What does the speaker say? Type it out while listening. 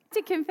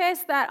to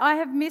confess that I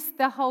have missed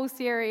the whole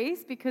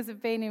series because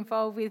of being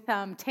involved with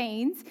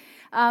teens,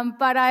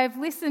 but I've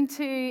listened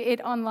to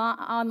it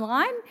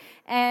online,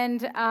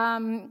 and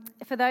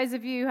for those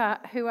of you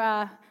who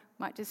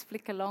might just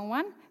flick a long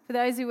one, for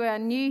those who are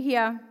new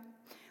here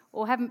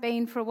or haven't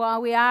been for a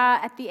while, we are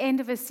at the end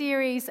of a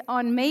series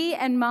on me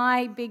and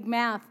my big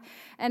mouth,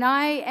 and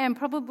I am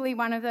probably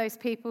one of those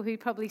people who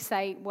probably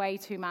say way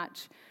too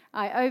much.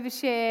 I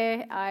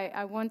overshare,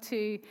 I want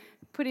to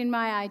put in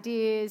my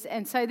ideas,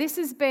 and so this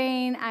has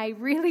been a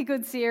really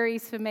good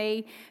series for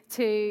me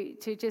to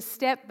just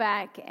step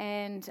back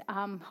and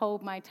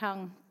hold my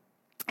tongue.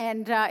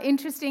 And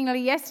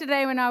interestingly,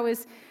 yesterday when I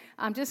was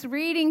just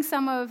reading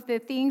some of the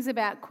things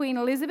about Queen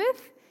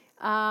Elizabeth,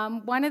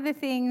 one of the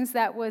things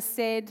that was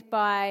said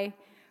by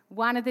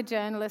one of the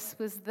journalists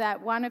was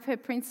that one of her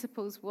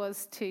principles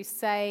was to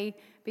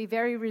be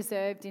very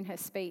reserved in her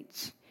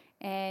speech.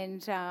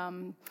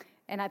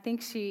 And I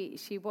think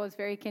she was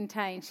very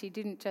contained. She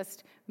didn't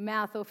just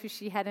mouth off if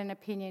she had an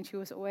opinion. She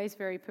was always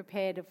very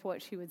prepared of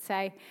what she would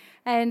say.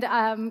 And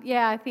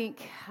I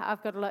think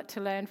I've got a lot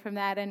to learn from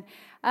that. And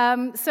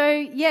so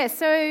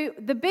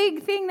the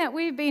big thing that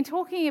we've been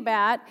talking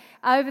about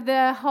over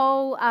the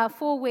whole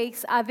 4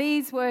 weeks are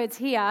these words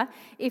here.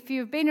 If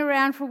you've been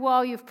around for a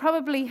while, you've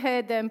probably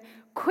heard them: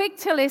 quick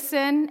to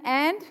listen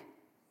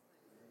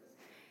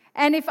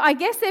and if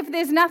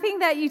there's nothing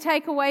that you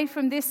take away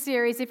from this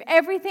series, if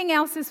everything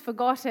else is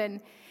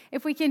forgotten,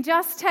 if we can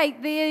just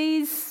take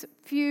these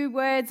few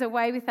words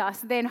away with us,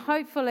 then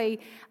hopefully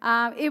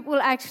it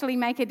will actually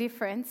make a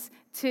difference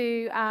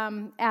to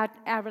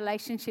our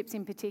relationships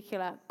in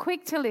particular.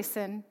 Quick to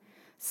listen,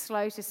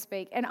 slow to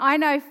speak. And I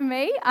know for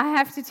me, I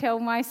have to tell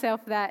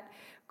myself that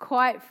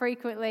quite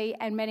frequently,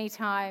 and many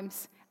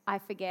times I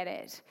forget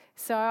it.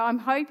 So I'm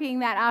hoping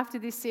that after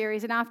this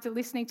series and after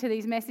listening to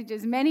these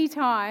messages many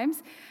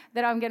times,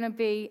 that I'm going to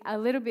be a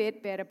little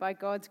bit better by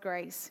God's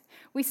grace.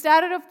 We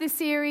started off this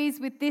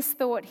series with this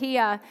thought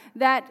here,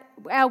 that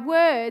our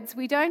words,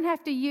 we don't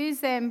have to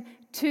use them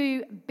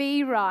to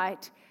be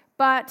right,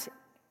 but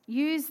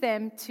use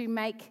them to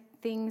make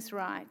things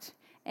right.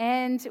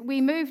 And we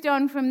moved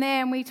on from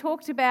there and we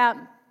talked about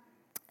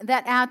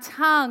that our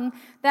tongue,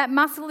 that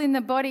muscle in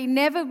the body,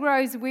 never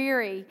grows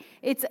weary.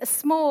 It's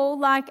small,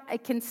 like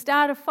it can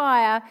start a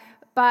fire,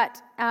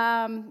 but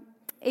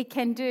it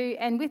can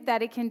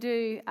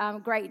do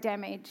great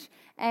damage.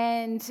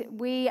 And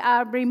we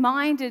are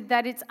reminded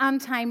that it's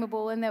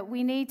untamable and that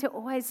we need to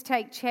always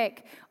take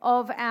check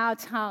of our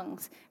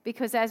tongues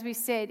because, as we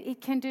said,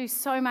 it can do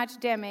so much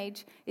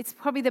damage. It's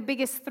probably the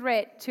biggest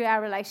threat to our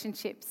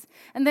relationships.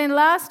 And then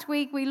last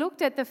week we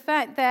looked at the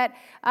fact that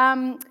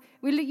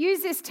we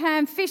use this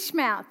term fish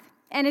mouth,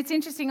 and it's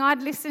interesting.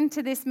 I'd listened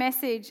to this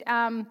message,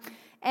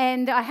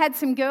 and I had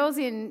some girls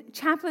in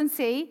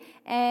chaplaincy,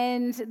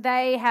 and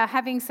they are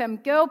having some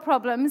girl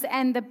problems,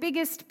 and the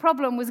biggest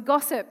problem was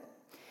gossip.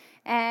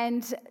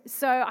 And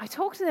so I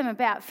talked to them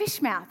about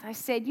fish mouth. I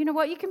said, you know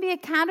what, you can be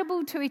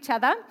accountable to each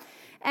other,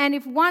 and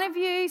if one of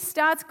you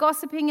starts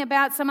gossiping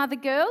about some other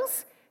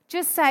girls,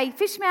 just say,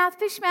 fish mouth,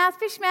 fish mouth,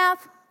 fish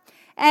mouth,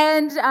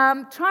 and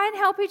try and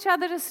help each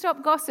other to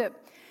stop gossip.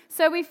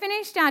 So we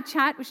finished our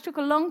chat, which took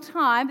a long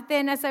time, but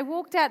then as I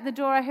walked out the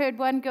door, I heard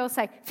one girl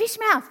say, fish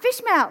mouth,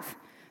 fish mouth.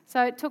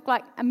 So it took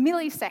like a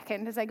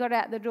millisecond as I got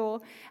out the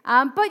door.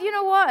 But you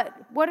know what?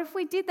 What if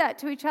we did that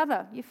to each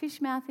other? You're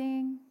fish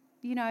mouthing,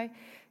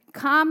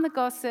 calm the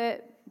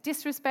gossip,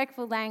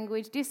 disrespectful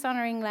language,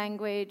 dishonouring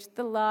language,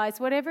 the lies,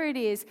 whatever it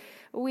is.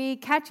 We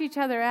catch each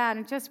other out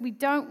and we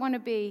don't want to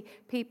be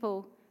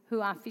people who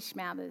are fish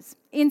mouthers.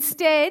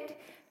 Instead,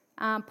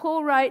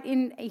 Paul wrote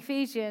in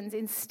Ephesians,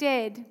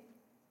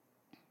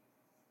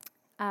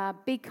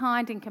 be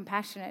kind and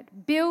compassionate.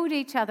 Build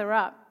each other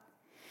up.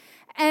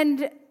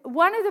 And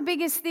one of the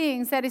biggest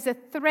things that is a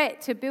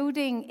threat to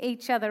building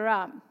each other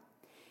up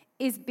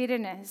is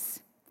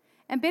bitterness.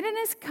 And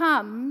bitterness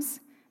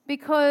comes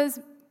because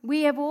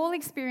we have all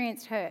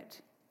experienced hurt.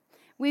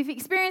 We've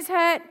experienced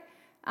hurt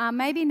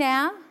maybe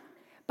now,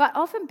 but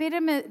often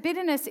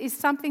bitterness is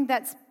something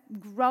that's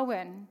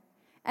growing.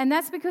 And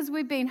that's because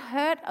we've been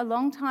hurt a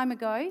long time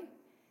ago,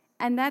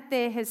 and that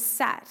there has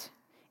sat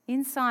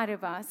inside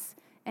of us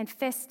and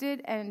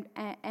festered and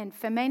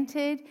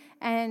fermented,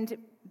 and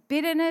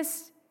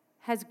bitterness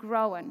has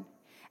grown.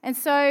 And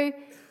so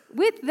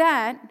with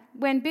that,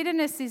 when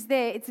bitterness is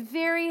there, it's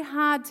very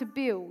hard to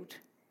build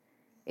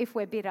if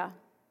we're bitter.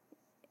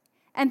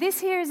 And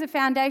this here is a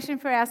foundation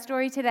for our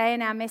story today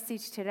and our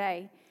message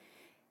today.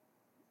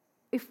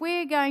 If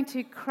we're going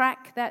to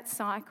crack that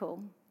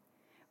cycle,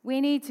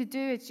 we need to do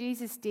as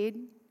Jesus did,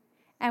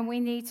 and we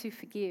need to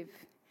forgive.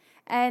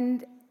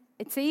 And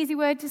it's an easy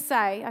word to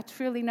say, I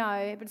truly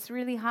know, but it's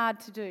really hard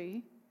to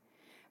do.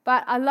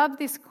 But I love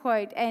this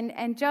quote,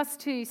 and just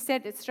to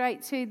set it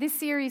straight too, this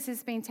series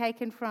has been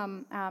taken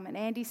from an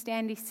Andy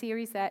Stanley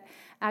series that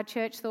our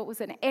church thought was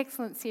an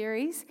excellent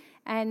series.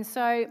 And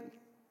so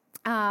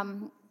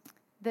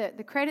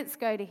the credits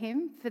go to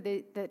him for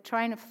the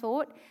train of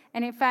thought.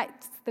 And in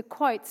fact, the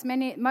quotes,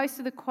 most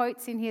of the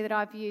quotes in here that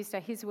I've used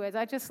are his words.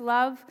 I just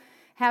love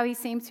how he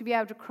seems to be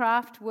able to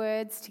craft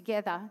words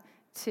together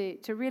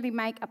to really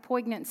make a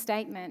poignant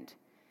statement.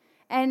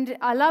 And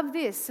I love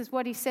this, is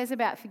what he says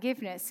about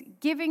forgiveness: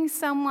 giving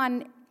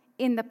someone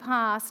in the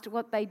past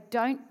what they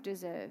don't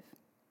deserve,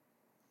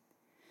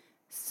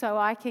 so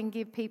I can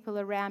give people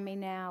around me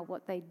now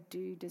what they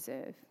do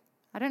deserve.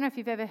 I don't know if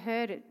you've ever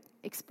heard it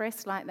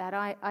expressed like that.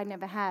 I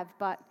never have,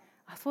 but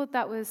I thought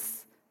that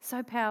was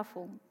so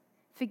powerful.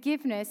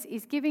 Forgiveness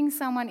is giving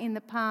someone in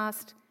the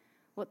past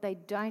what they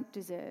don't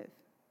deserve,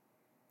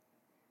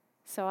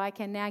 so I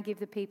can now give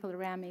the people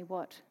around me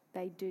what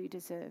they do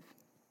deserve.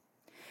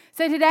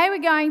 So today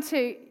we're going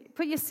to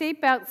put your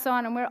seatbelts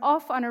on, and we're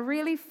off on a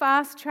really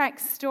fast-track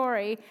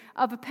story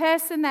of a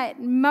person that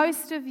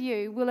most of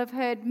you will have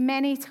heard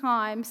many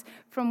times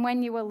from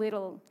when you were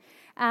little.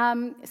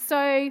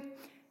 So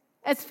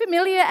as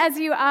familiar as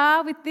you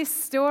are with this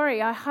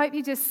story, I hope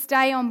you just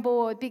stay on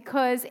board,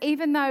 because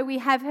even though we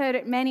have heard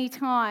it many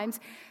times,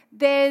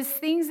 there's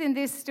things in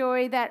this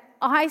story that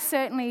I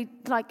certainly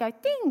go,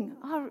 ding,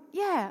 oh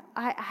yeah,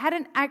 I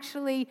hadn't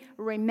actually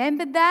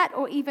remembered that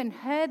or even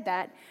heard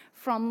that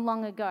from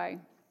long ago.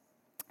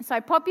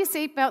 So pop your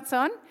seatbelts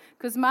on,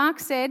 because Mark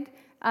said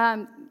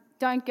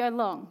don't go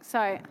long. So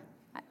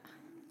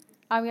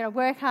I'm going to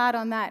work hard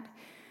on that.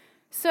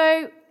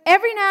 So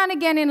every now and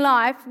again in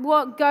life,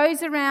 what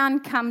goes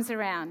around comes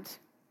around.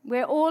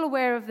 We're all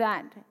aware of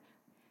that.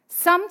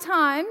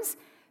 Sometimes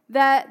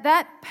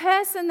that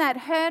person that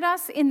hurt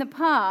us in the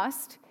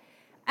past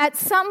at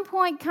some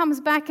point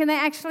comes back and they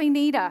actually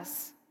need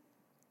us.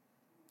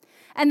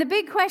 And the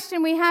big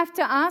question we have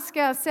to ask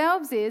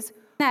ourselves is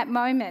that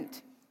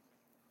moment.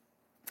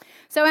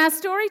 So our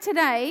story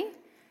today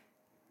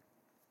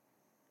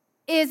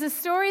is a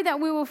story that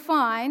we will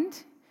find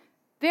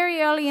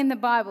very early in the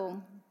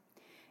Bible.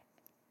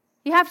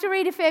 You have to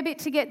read a fair bit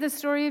to get the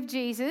story of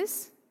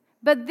Jesus,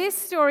 but this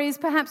story is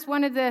perhaps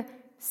one of the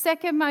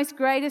second most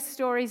greatest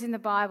stories in the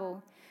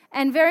Bible,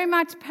 and very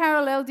much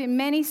paralleled in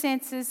many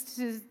senses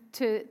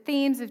to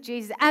themes of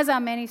Jesus, as are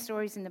many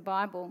stories in the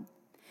Bible.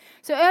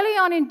 So early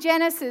on in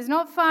Genesis,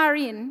 not far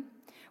in,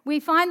 we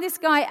find this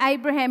guy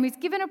Abraham, who's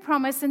given a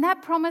promise, and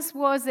that promise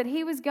was that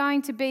he was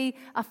going to be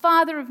a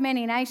father of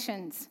many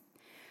nations.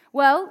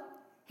 Well,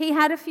 he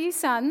had a few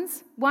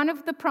sons. One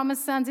of the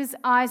promised sons is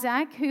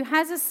Isaac, who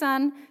has a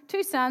son,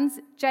 two sons,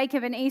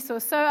 Jacob and Esau.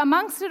 So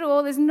amongst it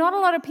all, there's not a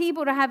lot of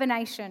people to have a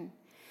nation.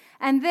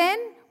 And then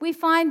we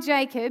find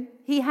Jacob,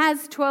 he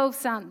has 12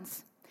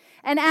 sons.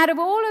 And out of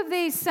all of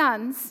these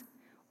sons,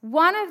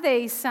 one of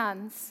these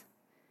sons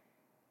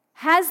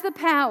has the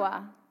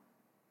power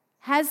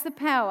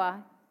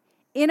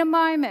in a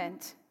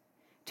moment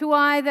to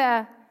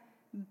either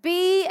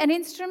be an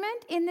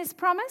instrument in this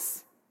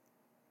promise,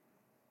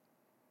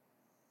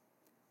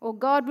 or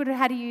God would have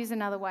had to use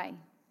another way.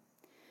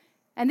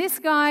 And this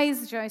guy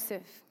is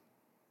Joseph.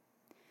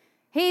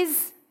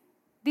 He's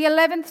the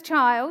 11th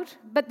child,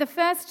 but the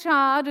first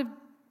child of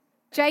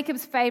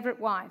Jacob's favourite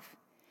wife.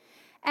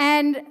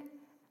 And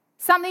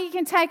something you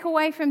can take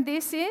away from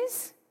this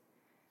is,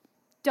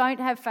 don't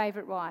have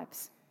favourite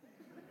wives.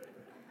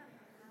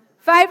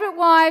 Favourite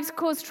wives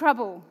cause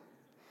trouble.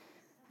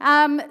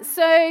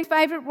 So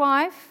favourite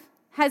wife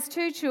has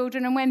two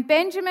children, and when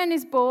Benjamin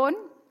is born,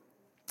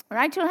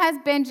 Rachel has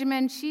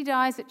Benjamin, she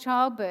dies at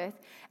childbirth.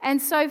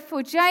 And so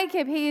for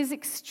Jacob, he is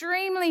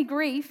extremely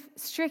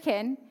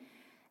grief-stricken,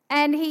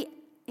 and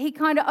he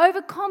kind of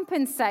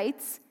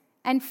overcompensates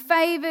and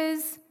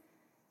favours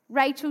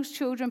Rachel's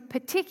children,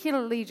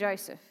 particularly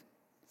Joseph.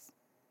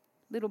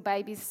 Little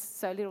babies,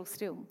 so little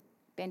still,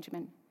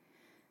 Benjamin.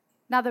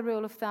 Another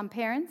rule of thumb,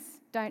 parents,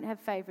 don't have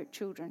favourite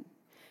children.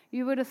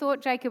 You would have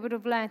thought Jacob would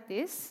have learnt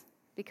this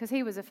because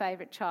he was a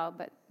favourite child,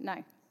 but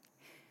no.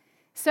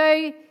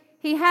 So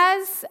he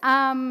has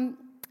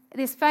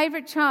this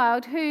favourite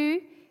child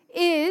who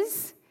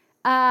is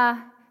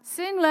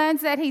soon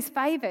learns that he's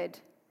favoured.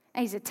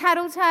 He's a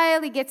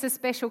tattletale, he gets a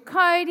special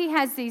coat, he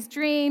has these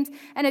dreams,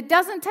 and it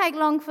doesn't take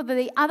long for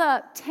the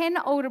other 10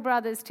 older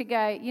brothers to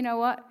go, you know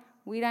what,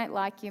 we don't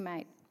like you,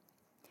 mate.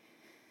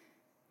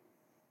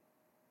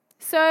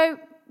 So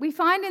we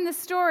find in the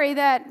story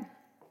that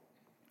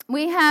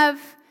we have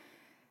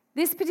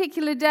this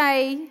particular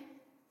day,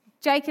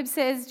 Jacob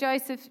says,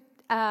 Joseph,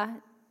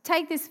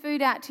 take this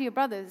food out to your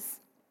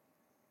brothers.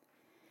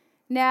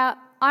 Now,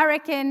 I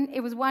reckon it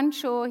was one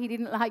chore he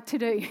didn't like to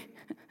do.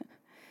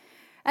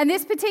 And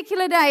this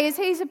particular day, as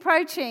he's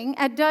approaching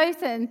at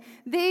Dothan,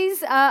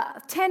 these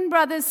 10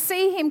 brothers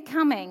see him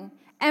coming,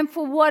 and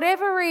for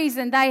whatever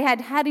reason, they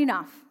had had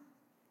enough.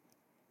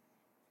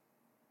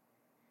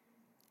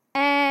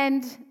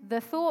 And the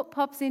thought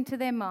pops into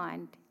their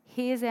mind,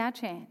 here's our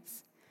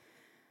chance.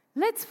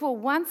 Let's for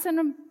once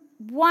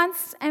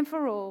and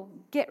for all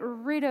get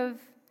rid of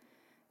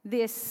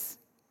this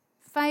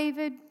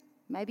favoured,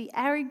 maybe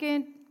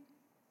arrogant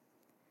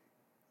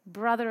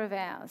brother of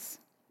ours.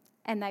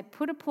 And they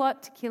put a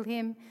plot to kill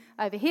him.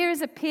 Over here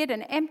is a pit,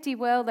 an empty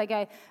well. They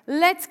go,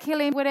 let's kill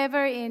him,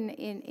 whatever,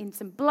 in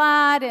some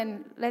blood,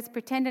 and let's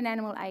pretend an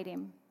animal ate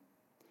him.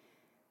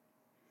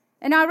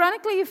 And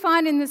ironically, you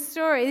find in the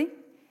story,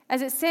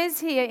 as it says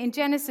here in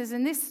Genesis,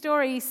 and this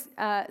story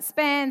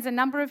spans a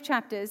number of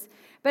chapters,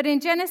 but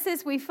in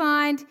Genesis we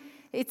find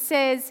it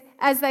says,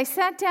 as they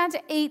sat down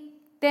to eat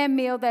their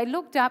meal, they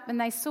looked up and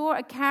they saw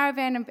a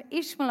caravan of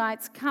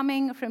Ishmaelites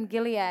coming from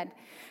Gilead.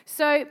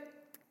 So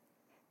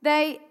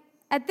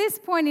at this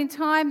point in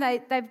time,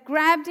 they've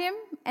grabbed him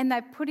and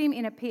they've put him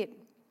in a pit.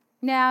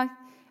 Now,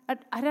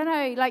 I don't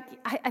know,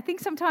 I think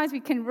sometimes we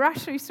can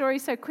rush through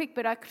stories so quick,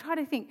 but I try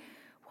to think,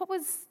 what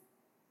was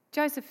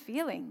Joseph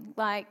feeling?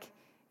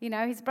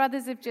 His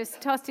brothers have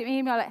just tossed him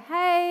in, like,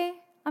 hey,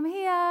 I'm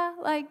here,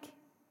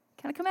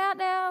 can I come out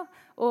now?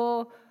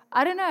 Or,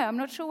 I don't know, I'm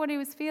not sure what he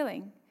was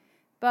feeling.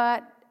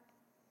 But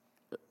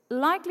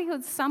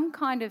likelihood some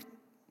kind of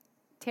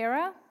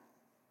terror.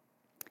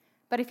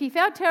 But if he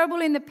felt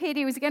terrible in the pit,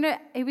 he was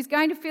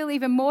going to feel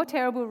even more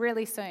terrible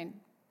really soon.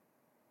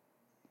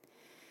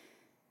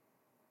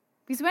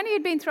 Because when he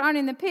had been thrown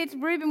in the pit,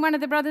 Reuben, one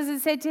of the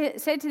brothers, had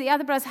said to the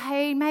other brothers,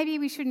 hey, maybe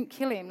we shouldn't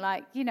kill him.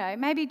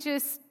 Maybe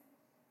just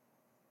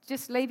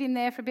leave him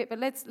there for a bit, but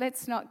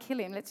let's not kill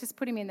him. Let's just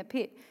put him in the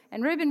pit.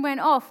 And Reuben went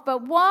off.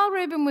 But while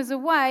Reuben was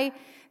away,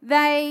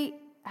 they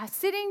are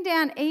sitting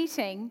down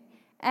eating,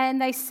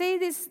 and they see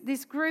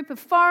this group of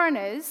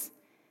foreigners,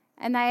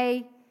 and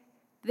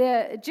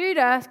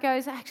Judah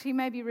goes, actually,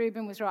 maybe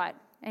Reuben was right.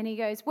 And he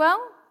goes, well,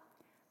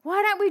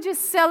 why don't we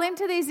just sell him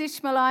to these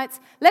Ishmaelites?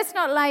 Let's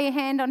not lay a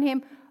hand on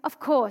him. Of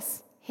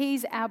course,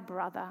 he's our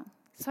brother.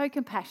 So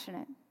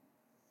compassionate.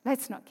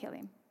 Let's not kill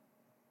him.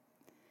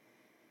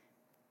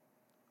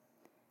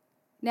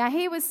 Now,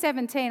 he was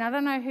 17. I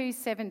don't know who's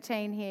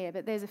 17 here,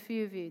 but there's a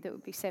few of you that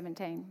would be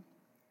 17.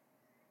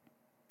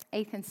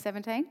 Ethan's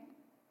 17?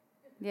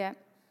 Yeah.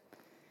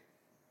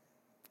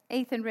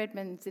 Ethan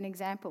Redmond's an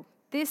example.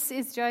 This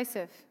is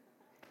Joseph.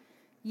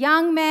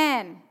 Young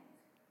man.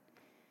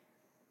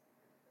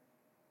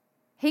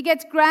 He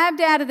gets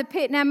grabbed out of the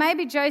pit. Now,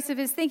 maybe Joseph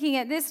is thinking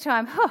at this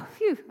time, oh,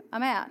 phew,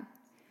 I'm out.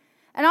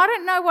 And I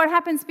don't know what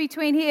happens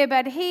between here,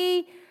 but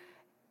I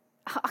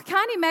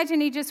can't imagine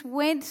he just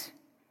went,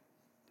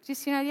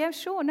 yeah,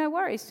 sure, no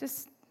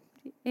worries.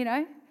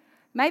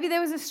 Maybe there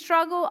was a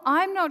struggle.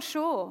 I'm not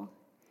sure.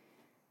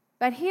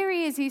 But here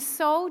he is. He's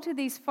sold to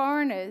these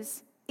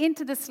foreigners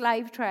into the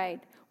slave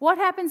trade. What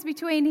happens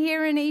between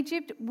here and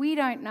Egypt? We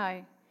don't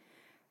know.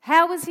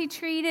 How was he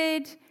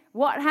treated?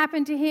 What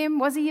happened to him?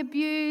 Was he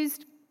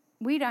abused?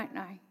 We don't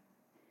know.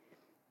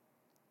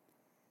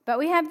 But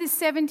we have this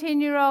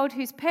 17-year-old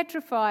who's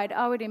petrified,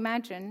 I would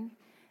imagine,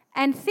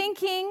 and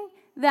thinking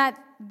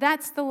that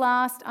that's the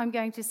last I'm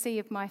going to see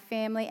of my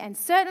family. And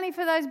certainly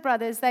for those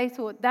brothers, they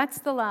thought that's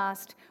the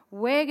last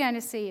we're going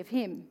to see of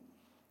him.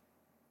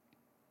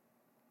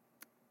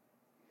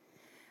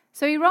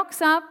 So he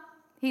rocks up.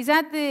 He's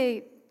at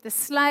the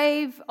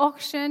slave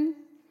auction,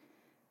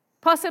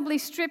 possibly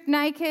stripped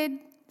naked,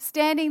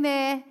 standing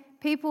there,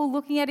 people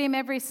looking at him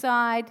every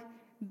side,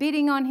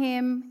 bidding on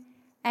him,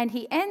 and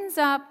he ends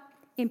up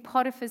in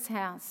Potiphar's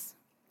house.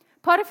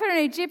 Potiphar, an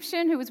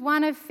Egyptian who was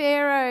one of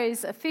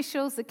Pharaoh's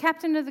officials, the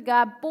captain of the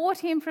guard, bought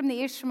him from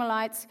the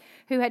Ishmaelites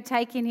who had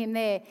taken him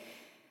there.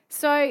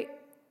 So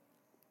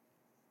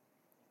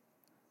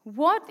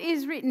what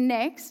is written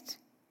next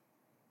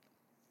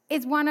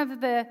is one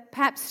of the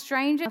perhaps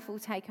strangest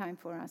take-home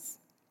for us.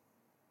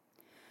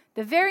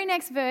 The very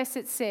next verse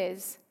it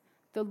says,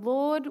 the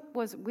Lord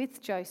was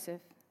with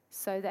Joseph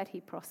so that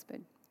he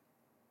prospered.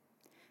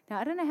 Now,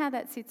 I don't know how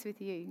that sits with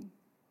you,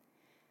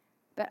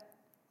 but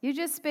you've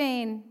just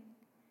been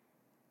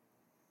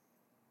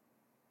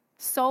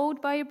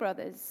sold by your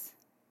brothers.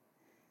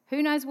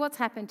 Who knows what's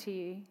happened to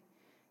you?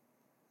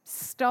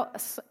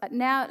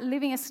 Now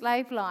living a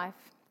slave life,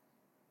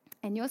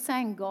 and you're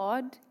saying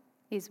God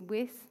is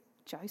with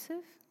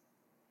Joseph?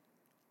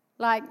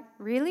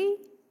 Really?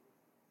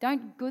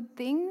 Don't good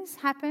things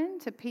happen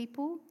to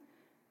people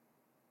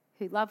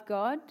who love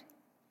God?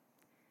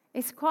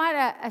 It's quite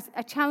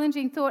a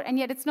challenging thought, and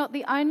yet it's not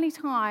the only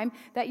time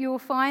that you will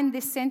find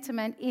this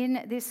sentiment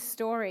in this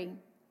story.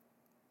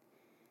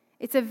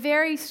 It's a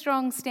very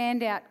strong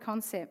standout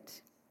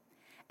concept.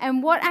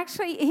 And what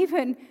actually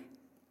even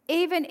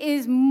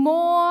is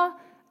more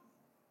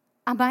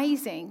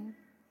amazing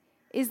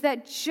is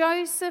that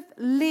Joseph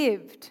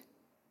lived.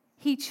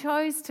 He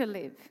chose to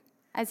live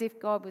as if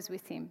God was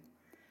with him.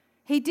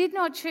 He did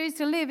not choose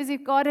to live as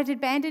if God had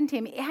abandoned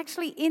him.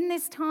 Actually, in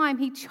this time,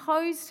 he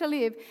chose to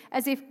live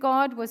as if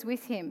God was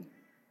with him.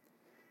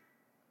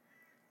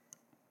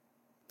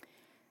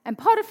 And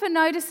Potiphar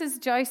notices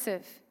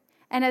Joseph.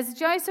 And as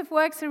Joseph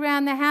works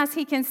around the house,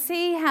 he can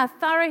see how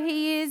thorough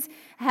he is,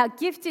 how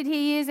gifted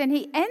he is, and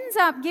he ends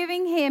up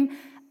giving him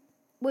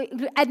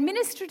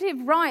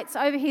administrative rights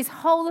over his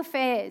whole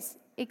affairs,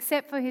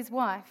 except for his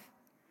wife.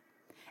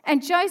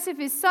 And Joseph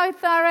is so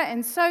thorough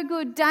and so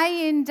good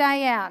day in,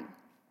 day out.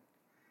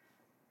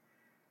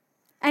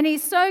 And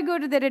he's so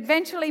good that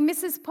eventually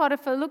Mrs.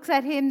 Potiphar looks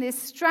at him,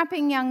 this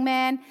strapping young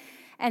man,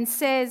 and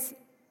says,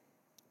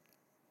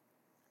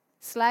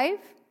 "Slave,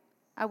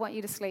 I want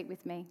you to sleep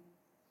with me."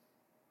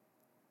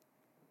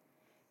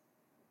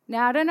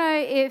 Now, I don't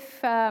know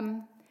if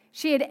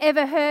she had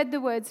ever heard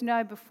the words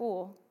no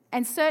before,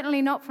 and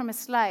certainly not from a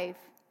slave.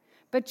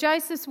 But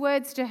Joseph's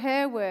words to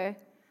her were,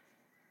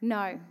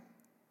 no.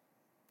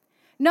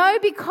 No,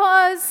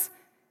 because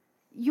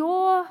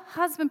your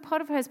husband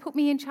Potiphar has put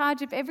me in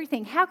charge of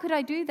everything. How could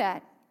I do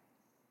that?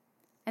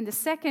 And the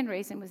second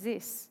reason was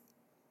this.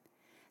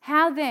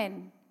 How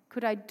then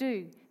could I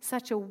do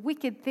such a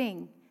wicked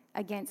thing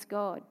against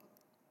God?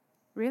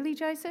 Really,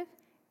 Joseph?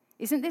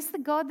 Isn't this the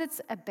God that's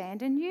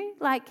abandoned you?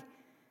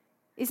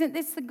 Isn't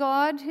this the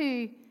God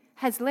who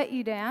has let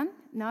you down?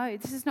 No,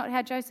 this is not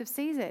how Joseph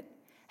sees it.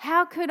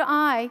 How could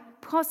I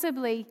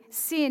possibly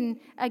sin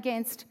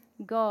against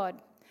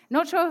God?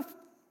 Not sure if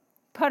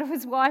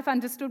Potiphar's wife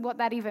understood what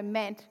that even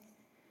meant.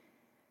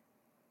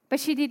 But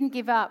she didn't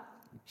give up.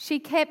 She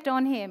kept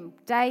on him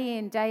day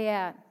in, day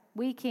out,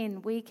 week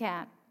in, week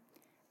out,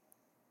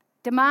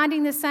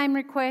 demanding the same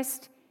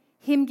request,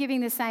 him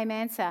giving the same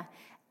answer.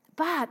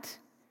 But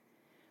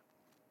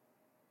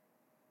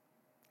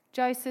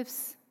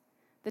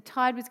the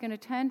tide was going to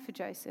turn for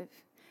Joseph.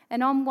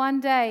 And on one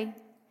day,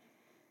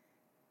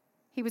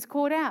 he was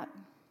caught out.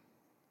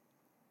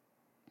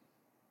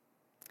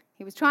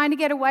 He was trying to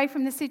get away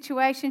from the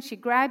situation. She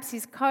grabs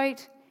his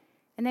coat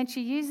and then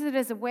she uses it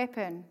as a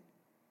weapon,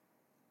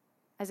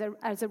 as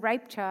a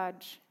rape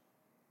charge.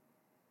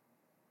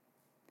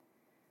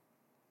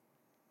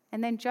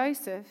 And then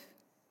Joseph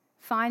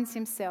finds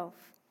himself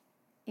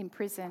in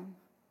prison.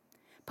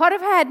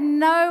 Potiphar had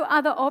no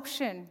other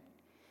option.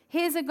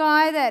 Here's a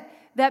guy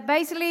that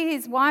basically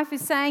his wife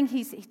is saying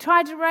he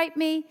tried to rape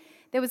me.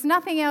 There was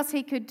nothing else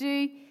he could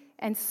do.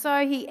 And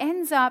so he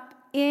ends up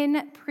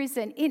in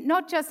prison.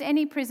 Not just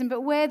any prison,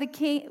 but where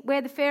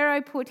the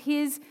Pharaoh put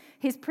his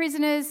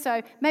prisoners.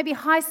 So maybe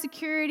high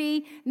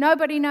security.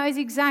 Nobody knows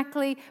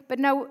exactly. But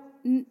no,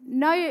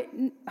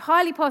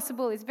 highly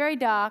possible. It's very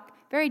dark,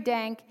 very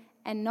dank,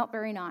 and not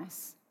very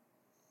nice.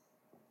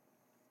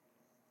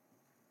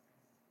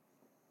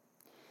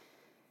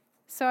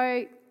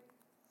 So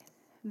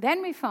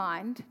then we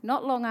find,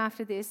 not long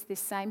after this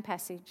same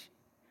passage,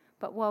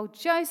 but while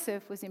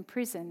Joseph was in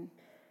prison,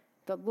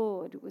 the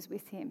Lord was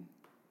with him.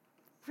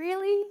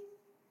 Really?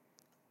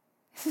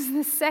 This is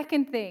the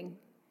second thing.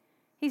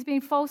 He's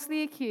been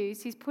falsely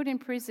accused, he's put in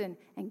prison,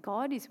 and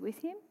God is with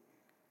him?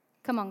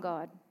 Come on,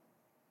 God.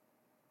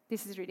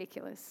 This is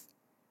ridiculous.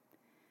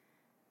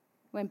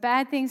 When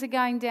bad things are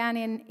going down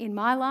in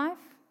my life,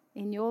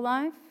 in your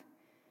life,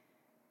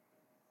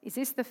 is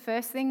this the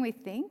first thing we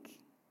think?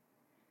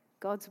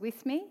 God's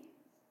with me?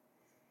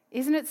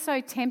 Isn't it so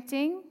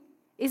tempting?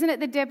 Isn't it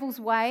the devil's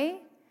way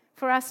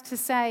for us to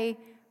say,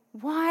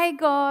 why,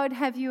 God,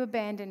 have you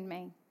abandoned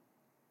me?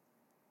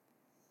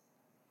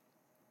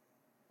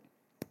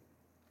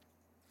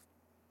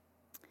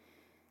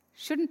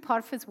 Shouldn't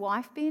Potiphar's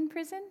wife be in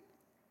prison?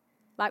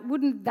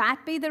 Wouldn't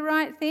that be the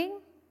right thing?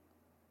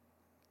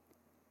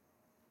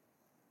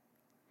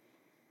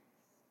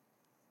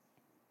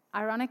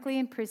 Ironically,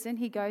 in prison,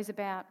 he goes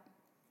about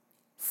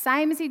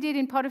same as he did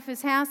in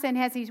Potiphar's house, and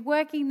as he's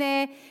working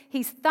there,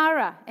 he's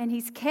thorough and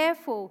he's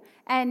careful.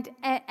 And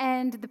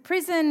the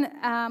prison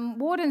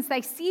wardens,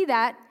 they see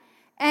that.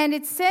 And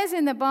it says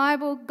in the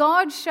Bible,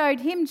 God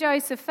showed him,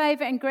 Joseph,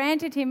 favour and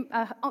granted him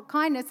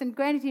kindness and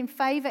granted him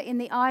favour in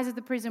the eyes of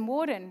the prison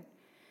warden.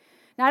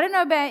 Now, I don't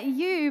know about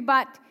you,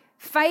 but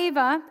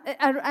favour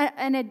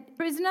and a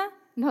prisoner,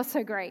 not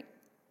so great.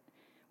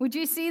 Would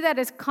you see that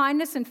as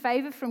kindness and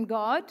favour from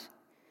God?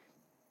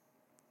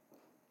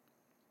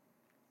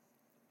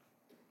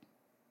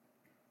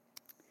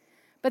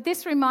 But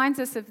this reminds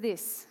us of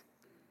this.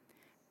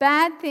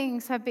 Bad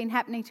things have been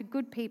happening to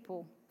good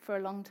people for a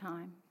long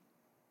time.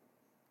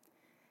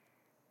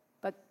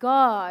 But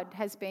God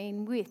has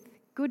been with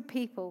good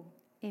people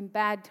in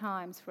bad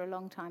times for a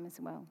long time as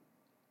well.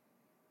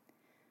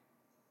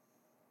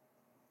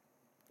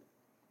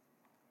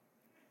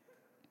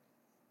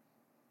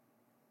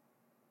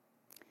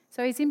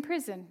 So he's in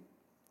prison.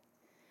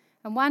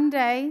 And one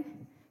day,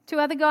 two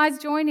other guys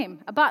join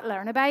him, a butler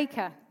and a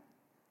baker.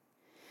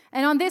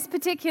 And on this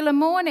particular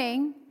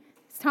morning,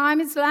 as time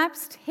has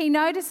lapsed, he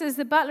notices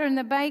the butler and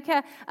the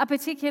baker are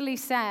particularly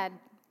sad.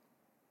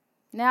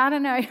 Now, I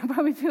don't know, you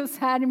probably feel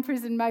sad in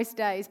prison most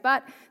days,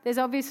 but there's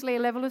obviously a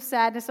level of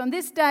sadness. On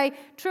this day,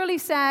 truly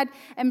sad,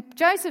 and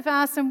Joseph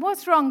asks them,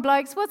 "What's wrong,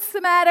 blokes? What's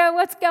the matter?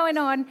 What's going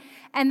on?"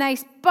 And they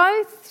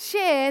both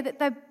share that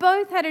they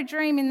both had a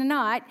dream in the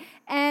night,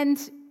 and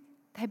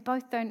they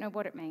both don't know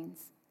what it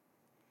means.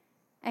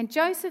 And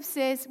Joseph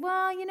says, "Well,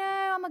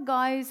 I'm a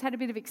guy who's had a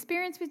bit of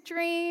experience with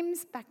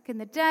dreams back in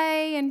the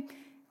day, and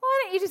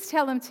why don't you just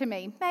tell them to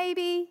me?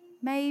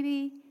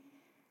 Maybe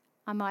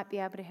I might be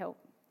able to help."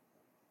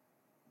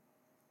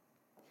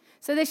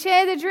 So they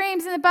share the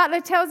dreams, and the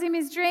butler tells him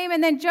his dream,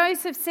 and then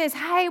Joseph says,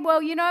 "Hey,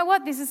 well, you know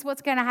what? This is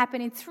what's going to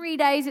happen. In 3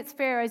 days, it's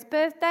Pharaoh's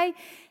birthday.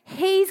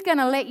 He's going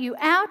to let you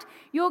out.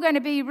 You're going to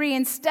be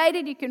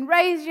reinstated. You can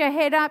raise your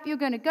head up. You're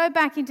going to go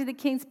back into the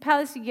king's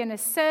palace. You're going to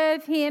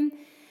serve him."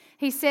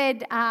 He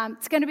said,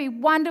 "It's going to be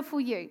wonderful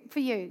for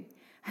you."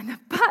 And the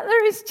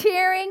butler is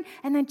cheering.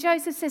 And then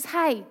Joseph says,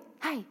 hey,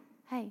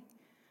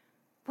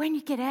 when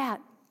you get out,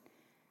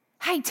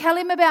 Hey, tell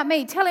him about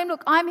me. Tell him,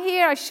 look, I'm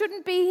here. I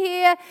shouldn't be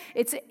here.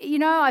 It's,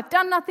 I've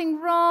done nothing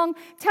wrong.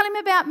 Tell him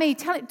about me.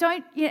 Tell him,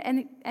 don't,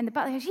 and the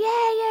butler goes,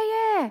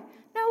 yeah.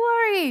 No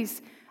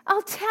worries.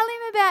 I'll tell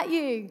him about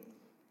you.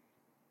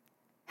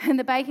 And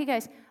the baker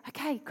goes,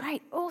 okay,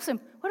 great,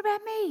 awesome. What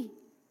about me?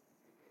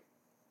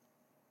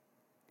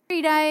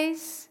 3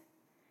 days,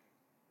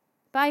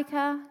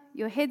 baker,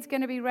 your head's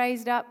going to be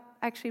raised up,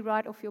 actually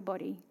right off your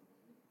body.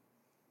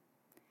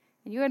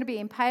 And you're going to be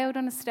impaled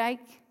on a stake.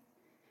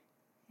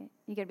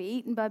 You're going to be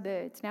eaten by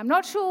birds. Now, I'm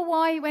not sure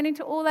why he went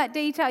into all that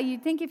detail.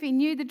 You'd think if he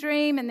knew the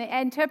dream and the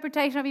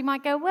interpretation of it, he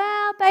might go,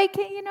 well,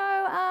 baker,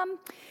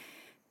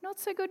 not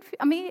so good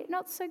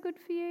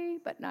for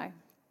you, but no.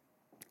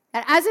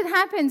 And as it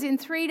happens in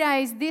 3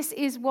 days, this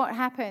is what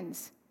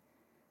happens.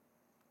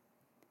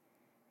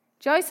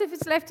 Joseph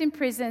is left in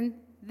prison.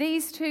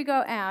 These two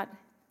go out.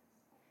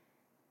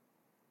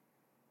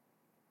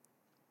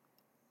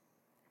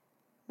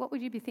 What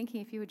would you be thinking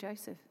if you were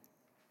Joseph?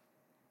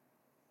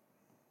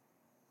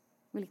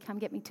 Will he come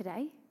get me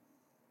today?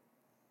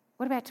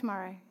 What about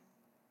tomorrow?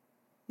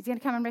 Is he going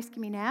to come and rescue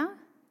me now?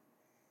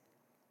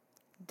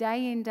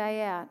 Day in,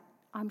 day out,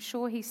 I'm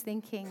sure he's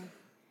thinking,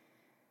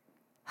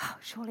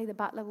 surely the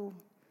butler will,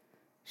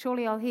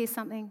 surely I'll hear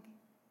something.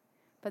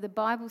 But the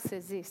Bible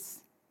says this,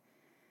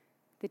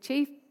 the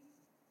chief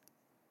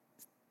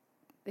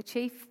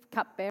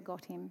cupbearer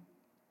got him.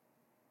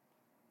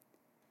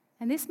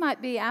 And this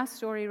might be our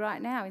story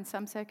right now in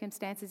some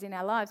circumstances in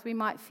our lives. We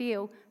might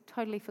feel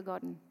totally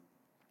forgotten.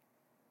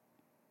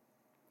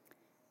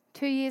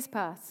 2 years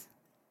pass.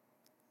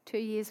 2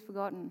 years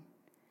forgotten.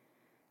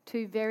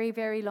 2 very,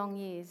 very long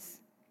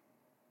years.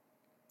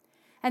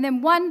 And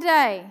then one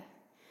day,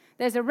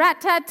 there's a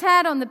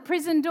rat-tat-tat on the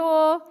prison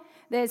door.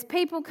 There's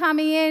people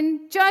coming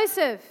in.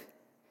 Joseph!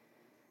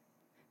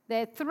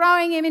 They're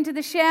throwing him into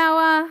the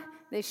shower.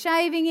 They're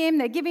shaving him.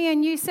 They're giving him a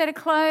new set of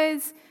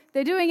clothes.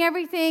 They're doing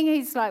everything.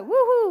 He's like,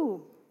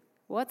 woohoo!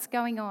 What's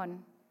going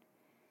on?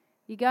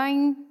 You're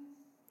going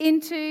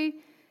into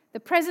the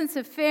presence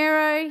of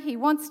Pharaoh. He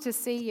wants to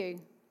see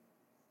you.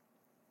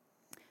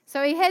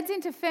 So he heads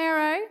into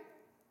Pharaoh.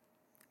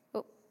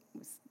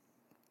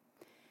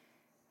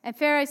 And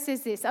Pharaoh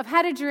says this, I've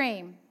had a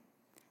dream,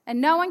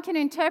 and no one can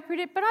interpret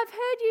it, but I've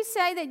heard you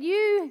say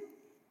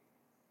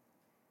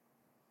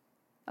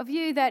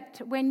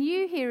that when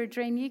you hear a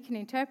dream, you can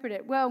interpret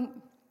it. Well,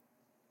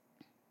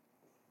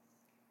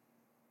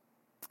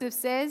 Joseph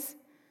says,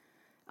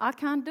 I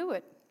can't do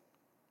it.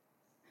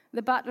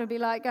 The butler would be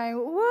like going,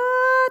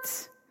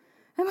 what?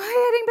 Am I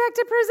heading back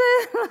to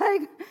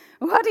prison?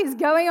 What is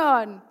going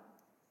on?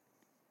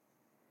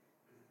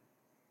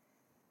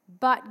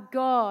 But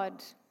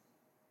God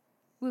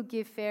will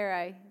give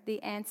Pharaoh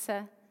the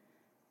answer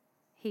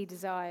he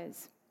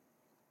desires.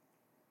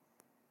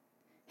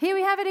 Here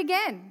we have it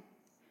again.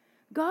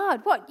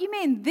 God, what? You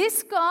mean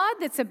this God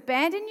that's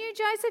abandoned you,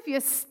 Joseph? You're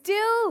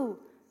still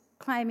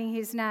claiming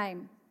his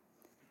name.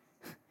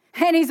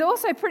 And he's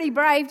also pretty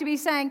brave to be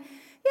saying,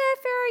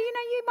 yeah, Pharaoh,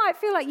 you might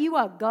feel like you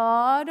are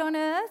God on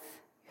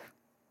earth,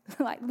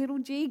 like little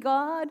g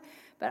God,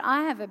 but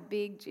I have a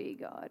big G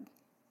God.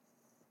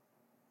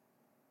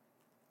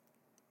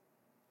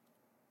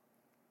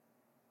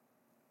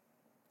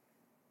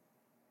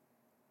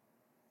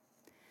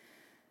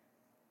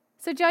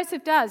 So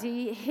Joseph does.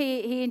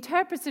 He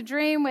interprets a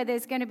dream where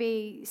there's going to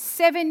be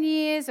 7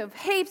 years of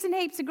heaps and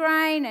heaps of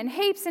grain and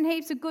heaps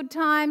of good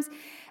times,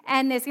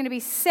 and there's going to be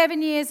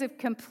 7 years of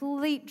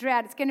complete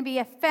drought. It's going to be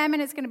a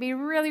famine. It's going to be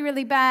really,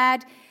 really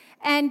bad.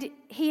 And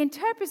he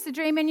interprets the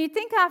dream, and you'd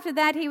think after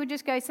that he would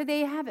just go, so there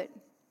you have it.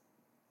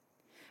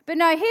 But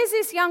no, here's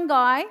this young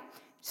guy,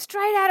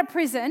 straight out of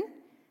prison,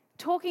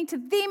 talking to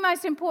the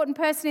most important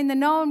person in the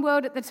known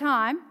world at the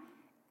time,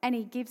 and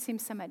he gives him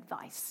some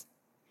advice.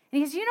 And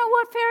he goes, you know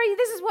what, Pharaoh?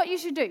 This is what you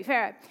should do,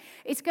 Pharaoh.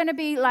 It's going to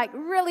be like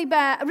really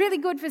bad, really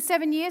good for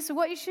 7 years. So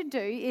what you should do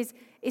is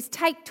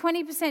take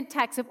 20%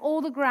 tax of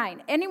all the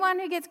grain. Anyone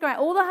who gets grain,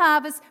 all the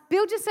harvest,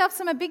 build yourself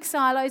some big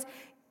silos,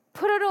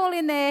 put it all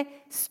in there,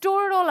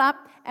 store it all up.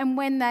 And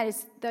when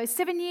those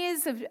 7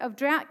 years of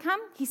drought come,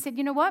 he said,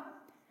 you know what?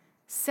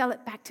 Sell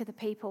it back to the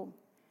people.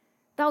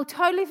 They'll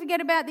totally forget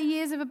about the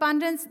years of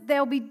abundance.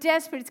 They'll be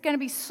desperate. It's going to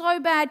be so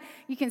bad.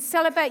 You can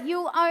sell it back.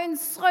 You'll own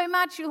so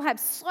much. You'll have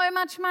so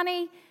much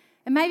money.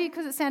 And maybe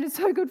because it sounded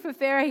so good for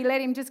Pharaoh, he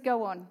let him just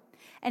go on.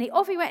 And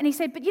off he went, and he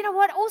said, but you know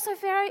what? Also,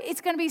 Pharaoh,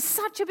 it's going to be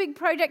such a big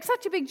project,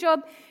 such a big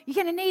job. You're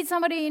going to need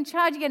somebody in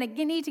charge. You're going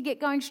to need to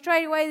get going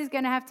straight away. There's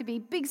going to have to be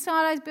big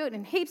silos built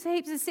in heaps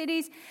of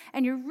cities.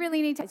 And you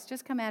really need to... He's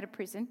just come out of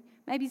prison.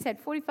 Maybe he's had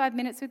 45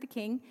 minutes with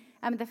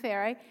the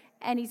Pharaoh,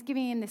 and he's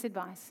giving him this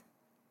advice.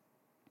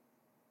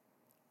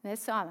 There's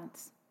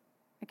silence.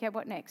 Okay,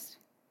 what next?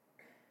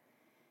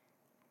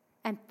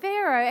 And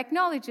Pharaoh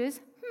acknowledges,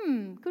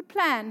 good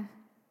plan.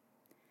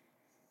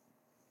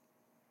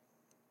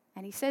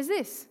 And he says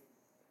this,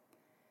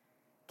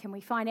 can we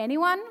find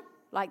anyone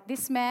like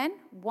this man,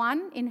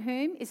 one in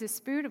whom is the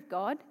Spirit of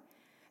God?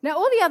 Now,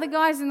 all the other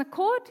guys in the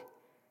court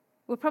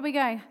were probably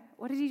going,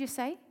 what did he just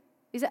say?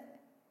 Is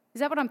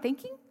that what I'm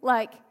thinking?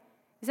 Like,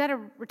 Is that a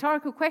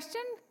rhetorical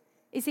question?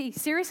 Is he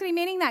seriously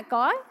meaning that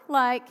guy?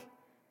 Like,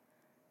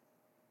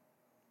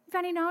 you've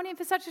only known him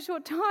for such a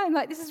short time.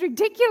 Like, this is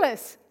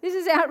ridiculous. This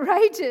is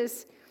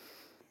outrageous.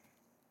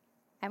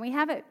 And we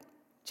have it.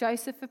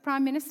 Joseph for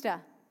Prime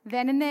Minister,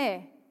 then and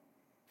there.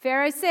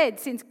 Pharaoh said,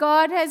 since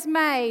God has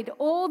made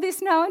all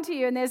this known to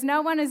you, and there's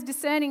no one as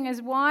discerning,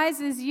 as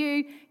wise as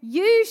you,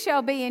 you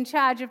shall be in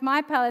charge of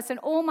my palace, and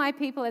all my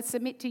people that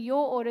submit to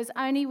your orders.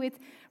 Only with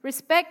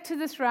respect to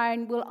the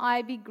throne will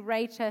I be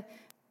greater.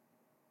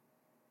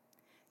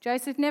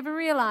 Joseph never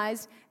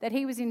realized that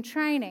he was in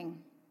training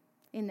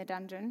in the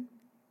dungeon,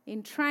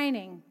 in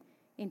training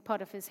in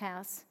Potiphar's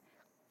house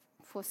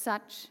for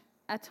such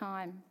a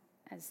time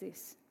as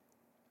this.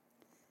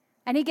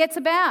 And he gets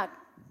about.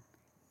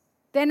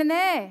 Then and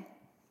there,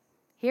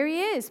 here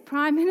he is,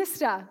 Prime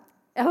Minister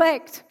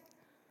elect.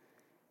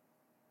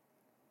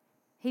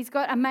 He's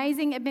got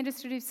amazing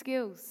administrative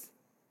skills.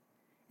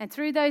 And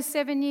through those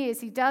 7 years,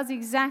 he does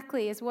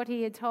exactly as what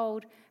he had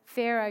told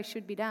Pharaoh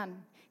should be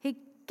done. He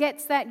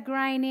gets that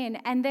grain in,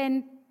 and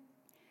then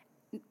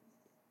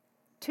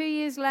 2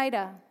 years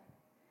later,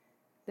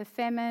 the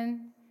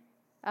famine,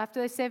 after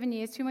those 7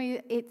 years, 2 more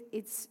years,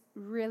 it's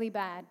really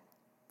bad.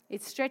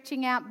 It's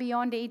stretching out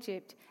beyond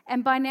Egypt.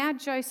 And by now,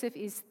 Joseph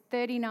is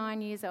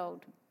 39 years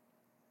old.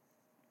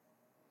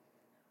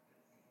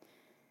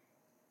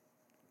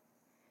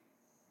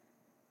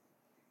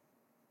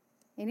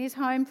 In his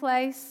home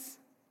place,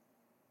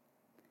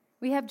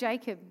 we have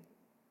Jacob.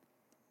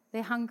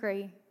 They're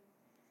hungry.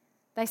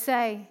 He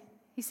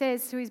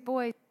says to his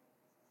boys,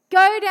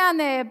 go down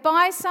there,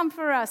 buy some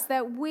for us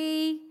that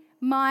we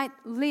might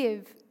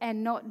live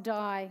and not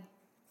die.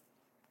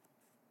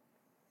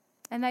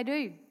 And they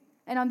do.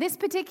 And on this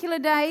particular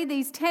day,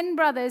 these 10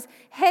 brothers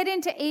head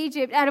into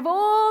Egypt. Out of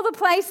all the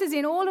places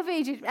in all of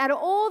Egypt, out of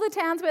all the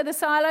towns where the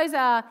silos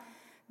are,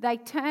 they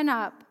turn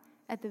up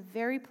at the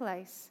very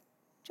place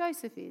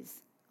Joseph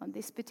is on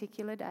this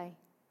particular day.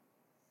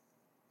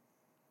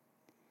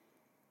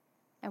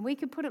 And we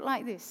could put it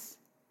like this.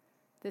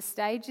 The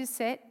stage is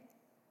set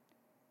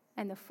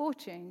and the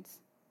fortunes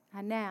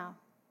are now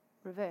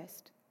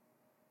reversed.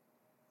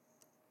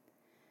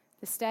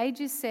 The stage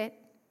is set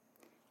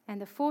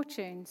and the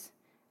fortunes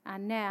are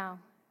now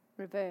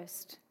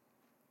reversed.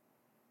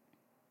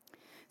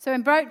 So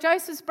when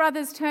Joseph's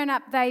brothers turn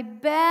up, they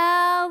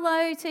bow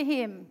low to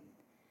him,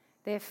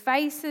 their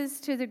faces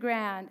to the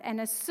ground.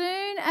 And as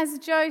soon as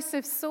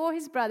Joseph saw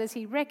his brothers,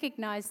 he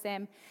recognized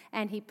them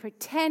and he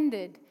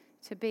pretended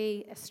to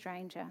be a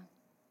stranger.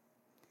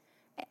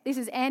 This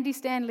is Andy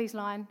Stanley's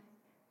line,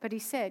 but he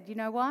said, you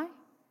know why?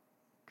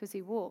 Because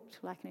he walked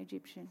like an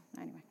Egyptian.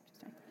 Anyway,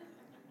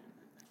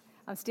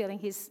 I'm stealing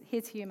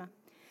his humour.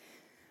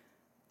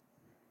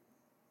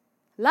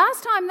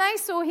 Last time they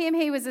saw him,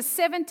 he was a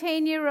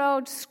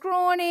 17-year-old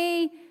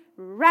scrawny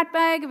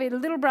ratbag of a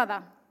little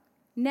brother.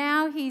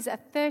 Now he's a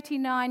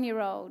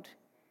 39-year-old,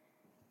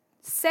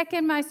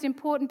 second most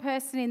important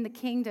person in the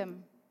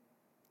kingdom.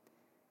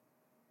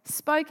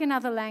 Spoke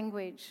another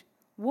language,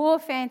 wore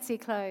fancy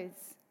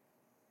clothes.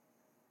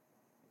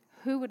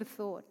 Who would have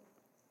thought?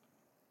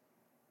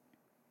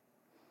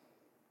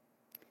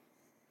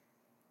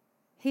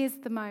 Here's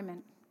the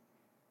moment.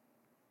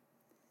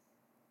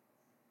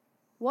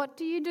 What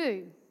do you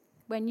do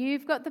when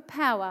you've got the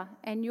power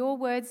and your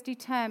words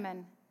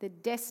determine the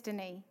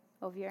destiny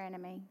of your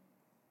enemy?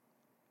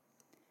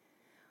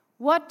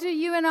 What do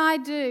you and I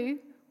do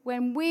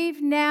when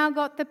we've now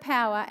got the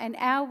power and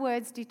our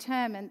words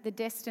determine the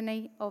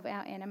destiny of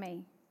our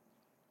enemy?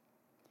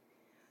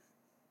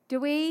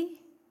 Do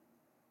we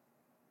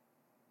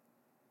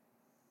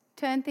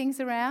turn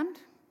things around?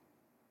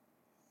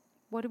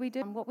 What do we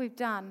do? What we've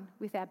done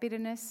with our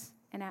bitterness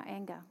and our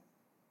anger?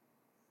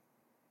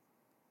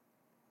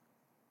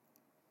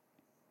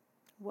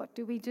 What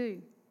do we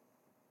do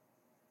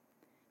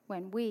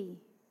when we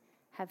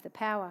have the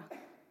power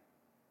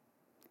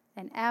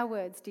and our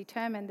words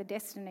determine the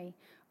destiny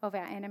of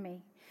our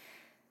enemy?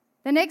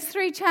 The next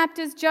 3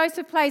 chapters,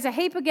 Joseph plays a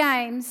heap of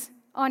games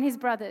on his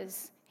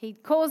brothers. He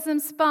calls them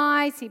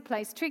spies, he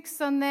plays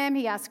tricks on them,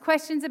 he asks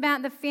questions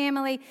about the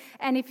family,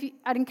 and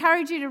I'd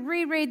encourage you to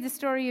reread the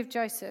story of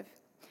Joseph.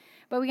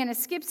 But we're going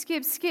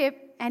to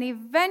skip, and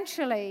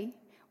eventually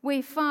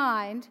we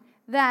find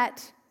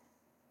that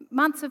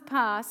months have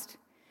passed.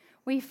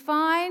 We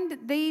find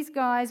these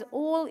guys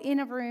all in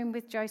a room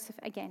with Joseph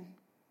again.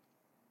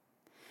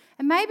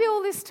 And maybe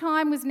all this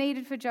time was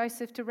needed for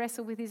Joseph to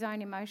wrestle with his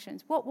own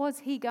emotions. What was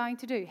he going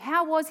to do?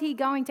 How was he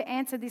going to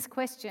answer this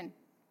question?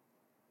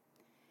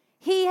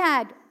 He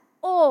had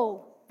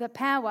all the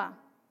power.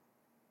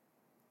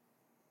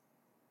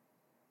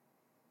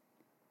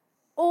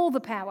 All the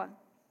power.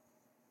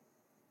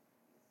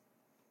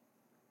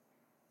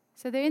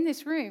 So they're in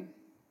this room.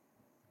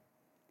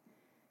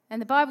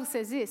 And the Bible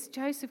says this,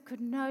 Joseph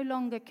could no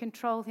longer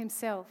control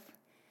himself.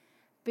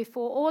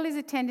 Before all his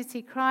attendants,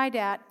 he cried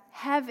out,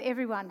 have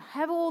everyone,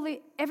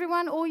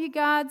 all you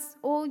guards,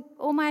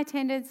 all my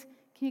attendants,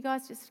 can you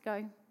guys just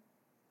go?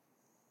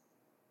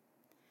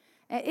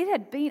 And it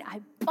had been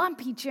a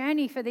bumpy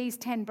journey for these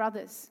 10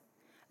 brothers.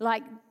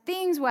 Like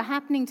things were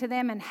happening to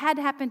them and had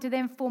happened to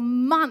them for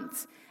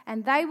months.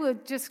 And they were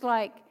just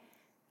like,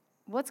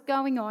 what's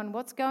going on?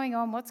 What's going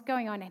on? What's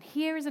going on? And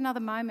here is another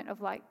moment of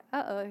like,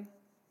 uh-oh,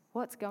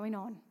 what's going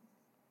on?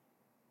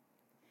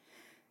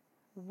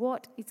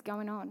 What is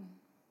going on?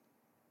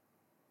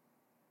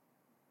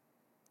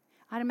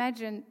 I'd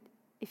imagine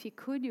if you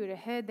could, you would have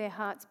heard their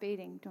hearts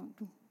beating. Dum,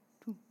 dum,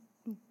 dum,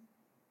 dum.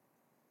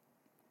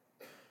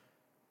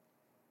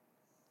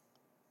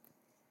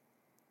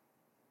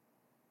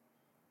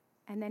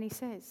 And then he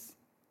says,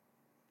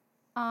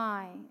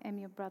 I am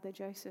your brother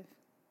Joseph.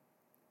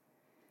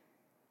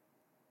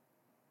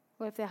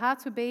 Well, if their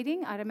hearts were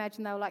beating, I'd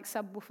imagine they were like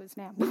subwoofers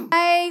now.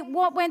 Hey,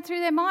 what went through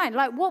their mind?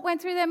 Like, what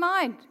went through their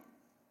mind?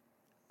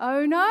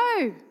 Oh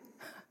no.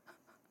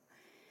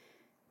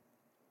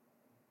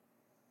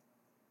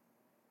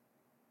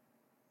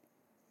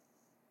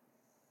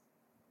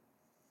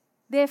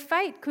 Their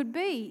fate could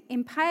be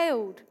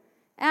impaled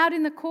out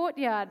in the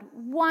courtyard,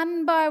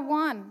 one by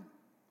one.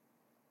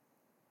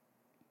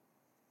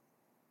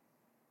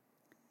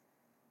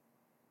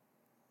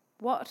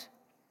 What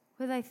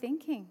were they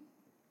thinking?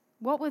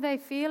 What were they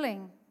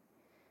feeling?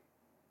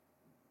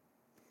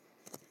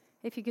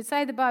 If you could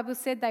say the Bible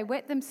said they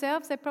wet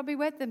themselves, they probably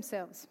wet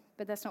themselves.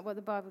 But that's not what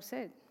the Bible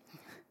said.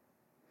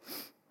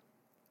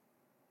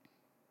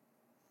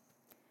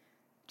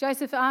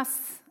 Joseph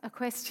asks a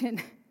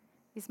question.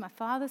 Is my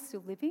father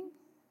still living?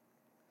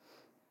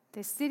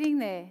 They're sitting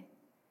there.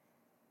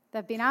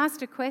 They've been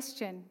asked a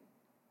question.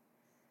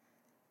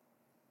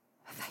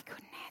 But they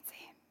couldn't answer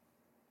him.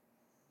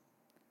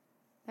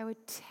 They were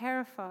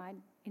terrified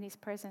in his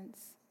presence.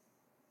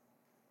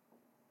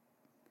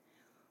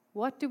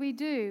 What do we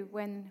do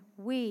when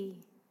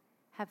we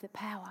have the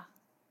power?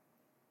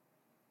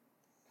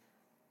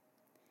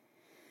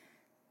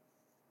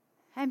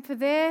 And for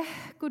their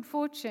good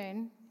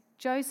fortune,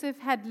 Joseph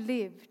had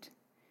lived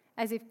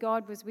as if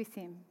God was with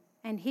him,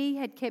 and he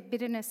had kept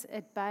bitterness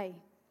at bay.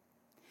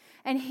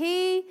 And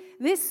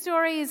this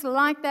story is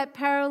like that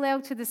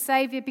parallel to the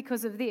Saviour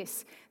because of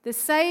this. The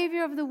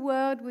Saviour of the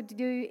world would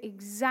do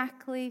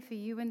exactly for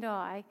you and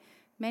I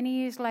many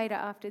years later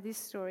after this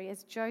story,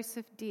 as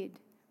Joseph did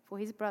for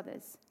his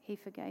brothers. He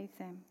forgave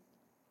them.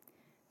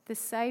 The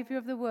Saviour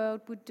of the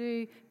world would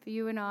do for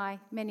you and I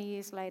many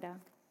years later.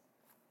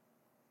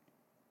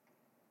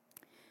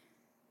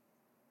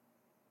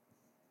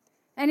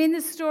 And in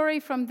the story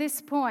from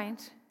this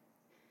point,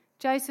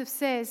 Joseph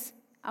says,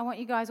 I want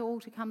you guys all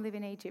to come live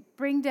in Egypt.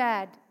 Bring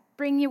Dad,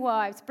 bring your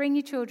wives, bring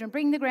your children,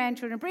 bring the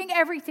grandchildren, bring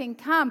everything.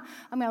 Come,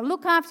 I'm going to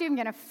look after you, I'm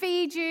going to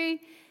feed you.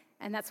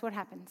 And that's what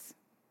happens.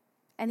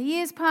 And the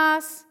years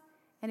pass,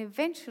 and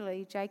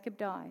eventually Jacob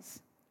dies.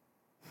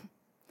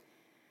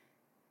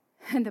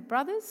 And the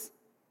brothers,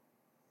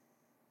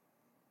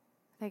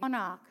 they go on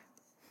ark.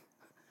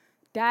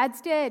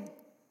 Dad's dead.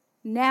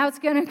 Now it's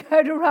going to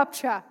go to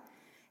rupture.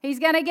 He's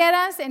going to get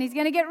us and he's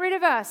going to get rid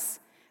of us.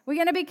 We're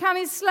going to become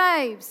his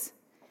slaves.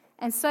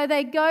 And so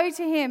they go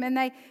to him and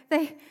they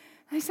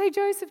say,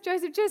 Joseph,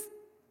 just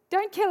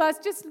don't kill us.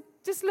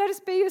 Just let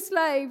us be your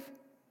slave.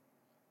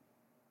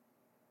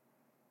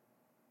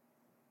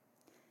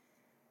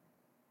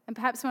 And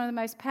perhaps one of the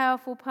most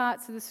powerful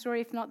parts of the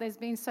story, if not there's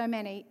been so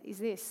many, is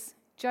this.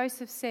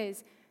 Joseph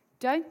says,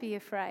 don't be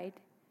afraid.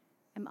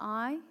 Am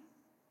I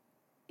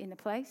in the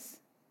place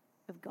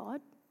of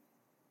God?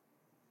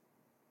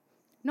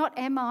 Not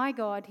am I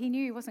God. He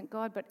knew he wasn't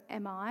God, but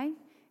am I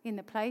in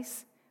the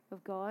place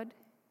of God?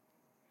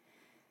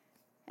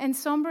 And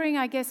sombering,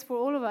 I guess, for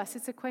all of us,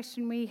 it's a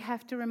question we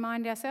have to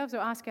remind ourselves or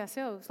ask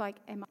ourselves, like,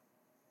 am I?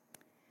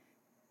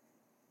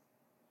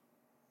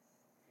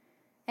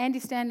 Andy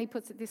Stanley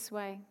puts it this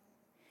way.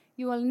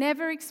 You will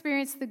never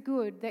experience the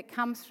good that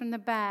comes from the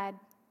bad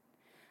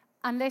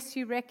unless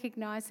you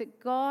recognize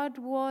that God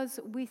was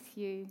with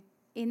you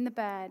in the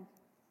bad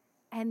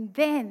and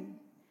then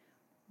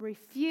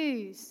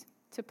refuse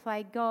to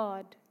play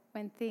God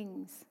when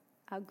things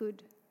are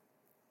good.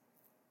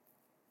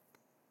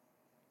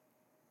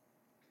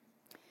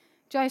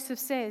 Joseph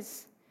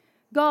says,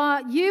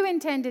 God, you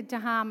intended to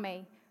harm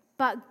me,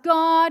 but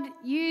God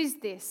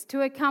used this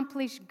to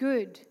accomplish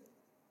good.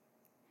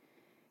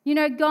 You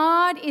know,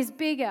 God is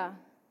bigger.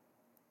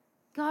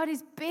 God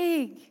is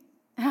big.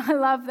 I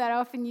love that. I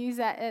often use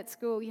that at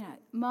school. You know,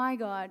 my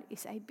God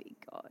is a big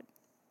God.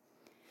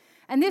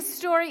 And this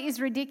story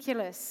is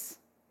ridiculous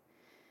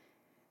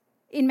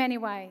in many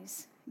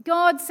ways.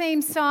 God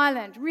seems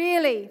silent,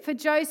 really, for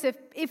Joseph.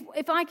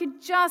 If I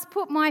could just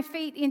put my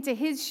feet into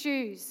his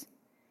shoes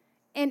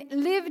and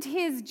lived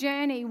his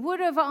journey, would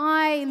have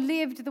I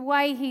lived the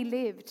way he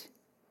lived?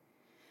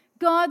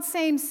 God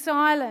seems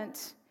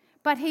silent,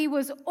 but he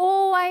was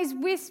always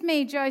with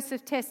me,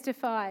 Joseph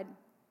testified.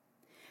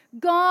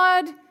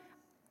 God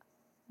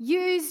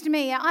used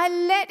me. I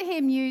let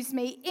him use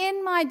me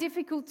in my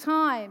difficult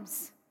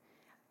times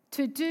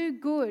to do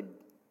good.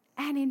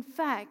 And in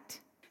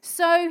fact,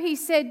 so he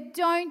said,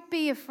 don't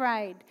be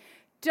afraid.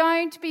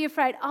 Don't be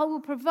afraid. I will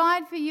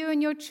provide for you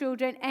and your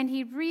children. And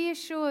he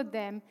reassured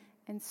them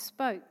and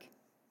spoke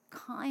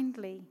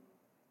kindly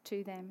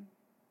to them.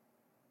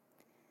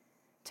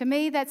 To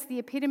me, that's the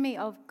epitome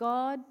of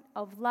God,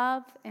 of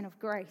love, and of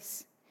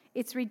grace.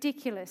 It's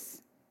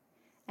ridiculous.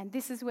 And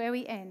this is where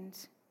we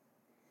end.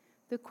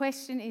 The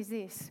question is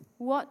this: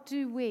 what do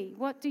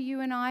you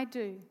and I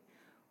do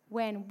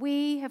when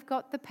we have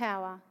got the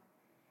power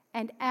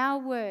and our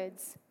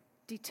words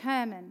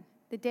determine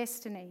the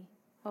destiny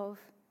of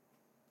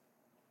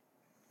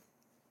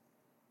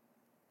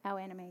our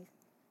enemies?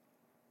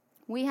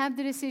 We have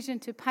the decision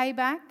to pay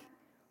back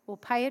or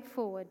pay it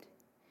forward.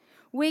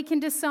 We can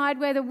decide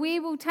whether we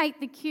will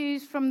take the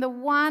cues from the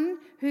one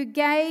who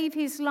gave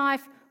his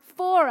life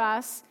for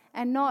us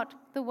and not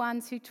the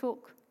ones who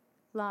took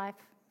life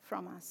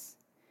from us.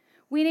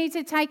 We need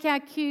to take our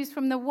cues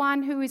from the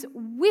one who is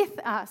with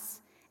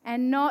us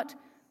and not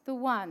the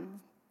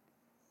one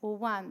or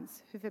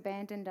ones who've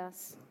abandoned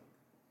us.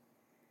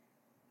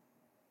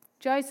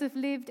 Joseph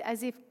lived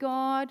as if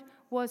God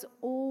was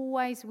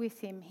always with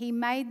him. He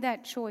made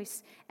that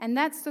choice, and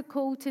that's the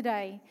call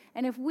today.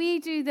 And if we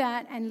do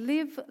that and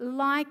live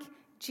like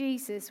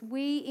Jesus,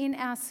 we in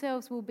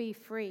ourselves will be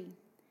free.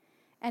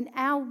 And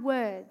our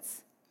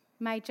words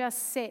may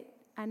just set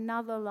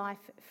another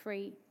life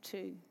free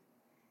too.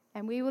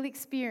 And we will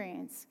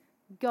experience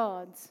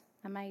God's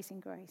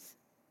amazing grace.